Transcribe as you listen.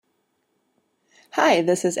Hi,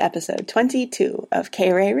 this is episode 22 of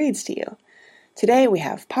K-Ray Reads to You. Today we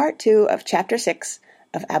have part 2 of chapter 6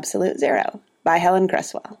 of Absolute Zero by Helen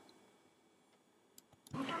Cresswell.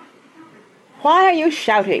 "Why are you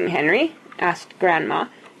shouting, Henry?" asked Grandma,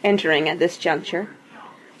 entering at this juncture.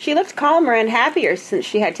 She looked calmer and happier since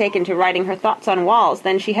she had taken to writing her thoughts on walls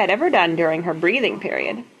than she had ever done during her breathing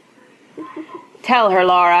period. "Tell her,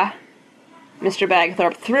 Laura." Mr.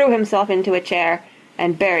 Bagthorpe threw himself into a chair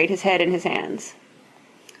and buried his head in his hands.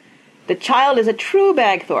 "The child is a true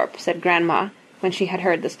Bagthorpe," said Grandma, when she had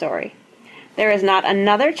heard the story. "There is not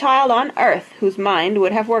another child on earth whose mind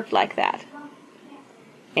would have worked like that."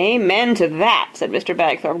 "Amen to that," said Mr.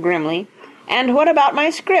 Bagthorpe grimly. "And what about my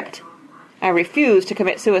script? I refuse to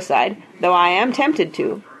commit suicide, though I am tempted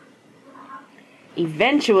to."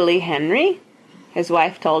 "Eventually, Henry," his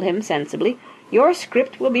wife told him sensibly, "your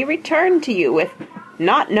script will be returned to you with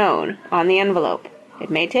 'Not known' on the envelope. It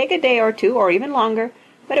may take a day or two, or even longer,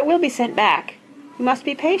 but it will be sent back. You must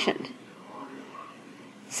be patient."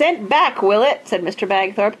 "Sent back, will it?" said Mr.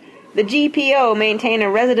 Bagthorpe. "The GPO maintain a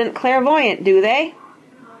resident clairvoyant, do they?"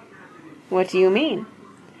 "What do you mean?"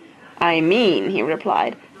 "I mean," he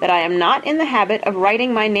replied, "that I am not in the habit of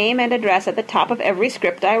writing my name and address at the top of every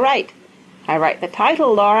script I write. I write the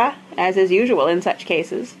title, Laura, as is usual in such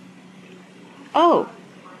cases." "Oh,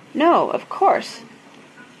 no, of course."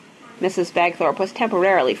 Mrs. Bagthorpe was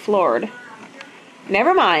temporarily floored.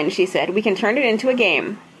 "Never mind," she said. "We can turn it into a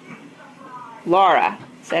game." "Laura,"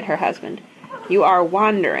 said her husband, "you are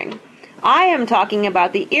wandering. I am talking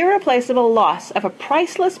about the irreplaceable loss of a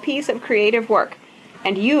priceless piece of creative work,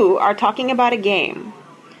 and you are talking about a game.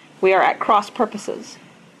 We are at cross purposes."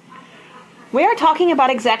 "We are talking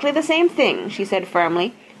about exactly the same thing," she said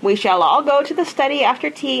firmly. "We shall all go to the study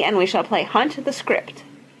after tea, and we shall play Hunt the Script."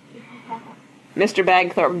 Mr.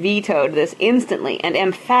 Bagthorpe vetoed this instantly and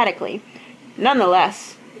emphatically.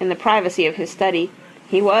 Nonetheless, in the privacy of his study,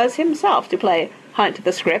 he was himself to play Hunt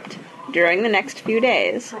the Script during the next few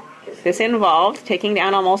days. This involved taking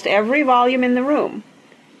down almost every volume in the room.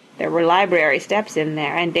 There were library steps in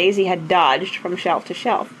there, and Daisy had dodged from shelf to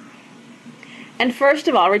shelf. And first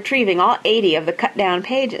of all retrieving all 80 of the cut-down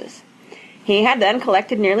pages. He had then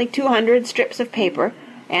collected nearly 200 strips of paper,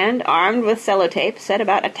 and, armed with sellotape, set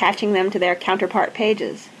about attaching them to their counterpart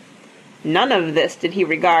pages. None of this did he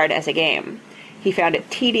regard as a game. He found it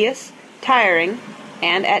tedious, tiring,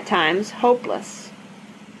 and, at times, hopeless.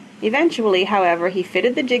 Eventually, however, he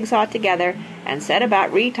fitted the jigsaw together and set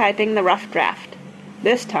about retyping the rough draft,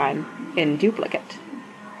 this time in duplicate.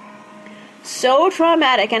 So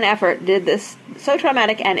traumatic an effect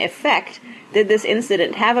did this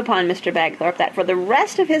incident have upon Mr. Bagthorpe that for the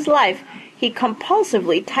rest of his life he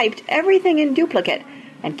compulsively typed everything in duplicate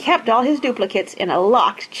and kept all his duplicates in a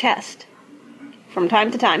locked chest. From time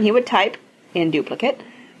to time he would type, in duplicate,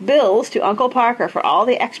 bills to Uncle Parker for all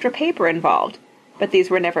the extra paper involved, but these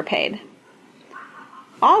were never paid.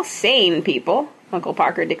 All sane people, Uncle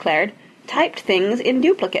Parker declared, typed things in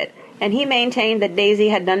duplicate, and he maintained that Daisy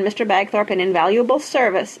had done Mr. Bagthorpe an invaluable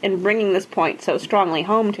service in bringing this point so strongly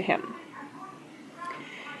home to him.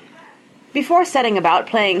 Before setting about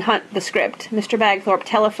playing Hunt the Script, Mr. Bagthorpe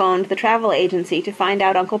telephoned the travel agency to find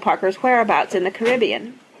out Uncle Parker's whereabouts in the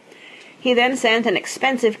Caribbean. He then sent an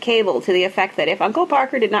expensive cable to the effect that if Uncle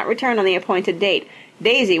Parker did not return on the appointed date,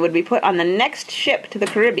 Daisy would be put on the next ship to the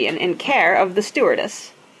Caribbean in care of the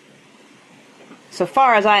stewardess. "So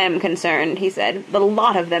far as I am concerned," he said, "the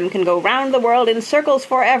lot of them can go round the world in circles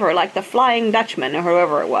forever like the Flying Dutchman or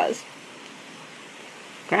whoever it was."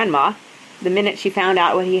 Grandma, the minute she found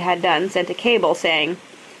out what he had done, sent a cable saying,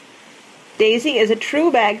 "Daisy is a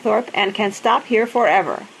true Bagthorpe and can stop here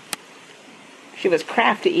forever." She was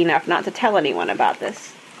crafty enough not to tell anyone about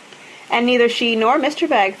this. And neither she nor Mr.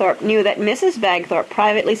 Bagthorpe knew that Mrs. Bagthorpe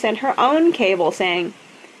privately sent her own cable saying,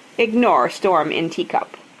 "Ignore storm in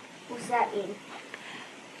teacup." What's that mean?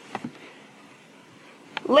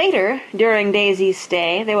 Later, during Daisy's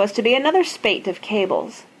stay, there was to be another spate of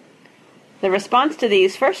cables. The response to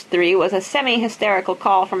these first 3 was a semi-hysterical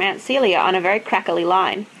call from Aunt Celia on a very crackly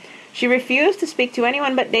line. She refused to speak to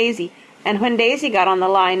anyone but Daisy, and when Daisy got on the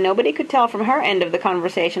line, nobody could tell from her end of the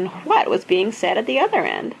conversation what was being said at the other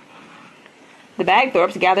end. The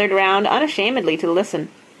Bagthorpes gathered round unashamedly to listen,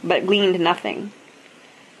 but gleaned nothing.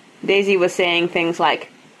 Daisy was saying things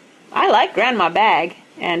like, "I like Grandma Bag,"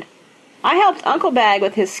 and "I helped Uncle Bag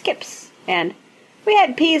with his skips," and "We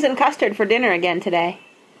had peas and custard for dinner again today."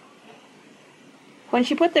 When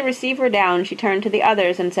she put the receiver down, she turned to the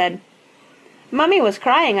others and said, "Mummy was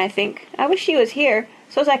crying, I think. I wish she was here,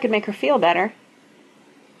 so's I could make her feel better."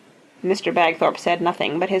 Mr. Bagthorpe said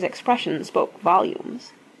nothing, but his expression spoke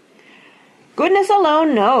volumes. Goodness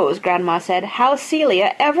alone knows, Grandma said, how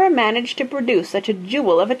Celia ever managed to produce such a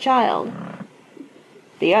jewel of a child.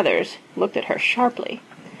 The others looked at her sharply.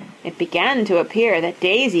 It began to appear that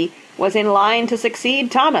Daisy was in line to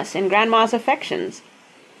succeed Thomas in Grandma's affections.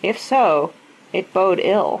 If so, it bode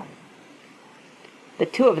ill. The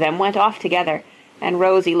two of them went off together, and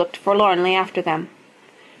Rosie looked forlornly after them.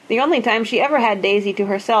 The only time she ever had Daisy to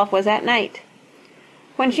herself was at night.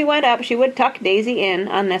 When she went up, she would tuck Daisy in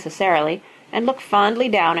unnecessarily, and look fondly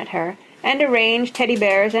down at her, and arrange teddy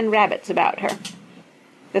bears and rabbits about her.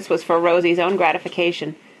 This was for Rosie's own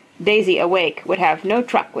gratification. Daisy, awake, would have no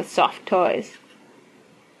truck with soft toys.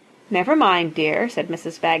 "Never mind, dear," said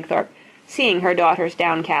Mrs. Bagthorpe, seeing her daughter's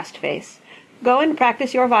downcast face. "Go and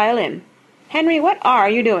practice your violin. Henry, what are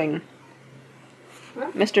you doing?"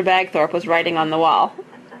 Mr. Bagthorpe was writing on the wall.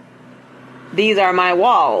 "These are my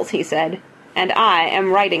walls," he said, "and I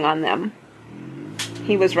am writing on them."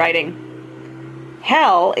 He was writing,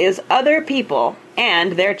 "Hell is other people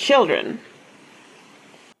and their children."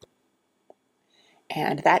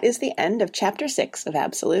 And that is the end of Chapter 6 of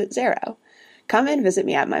Absolute Zero. Come and visit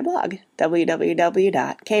me at my blog, www.kray.org,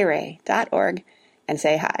 and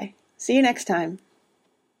say hi. See you next time.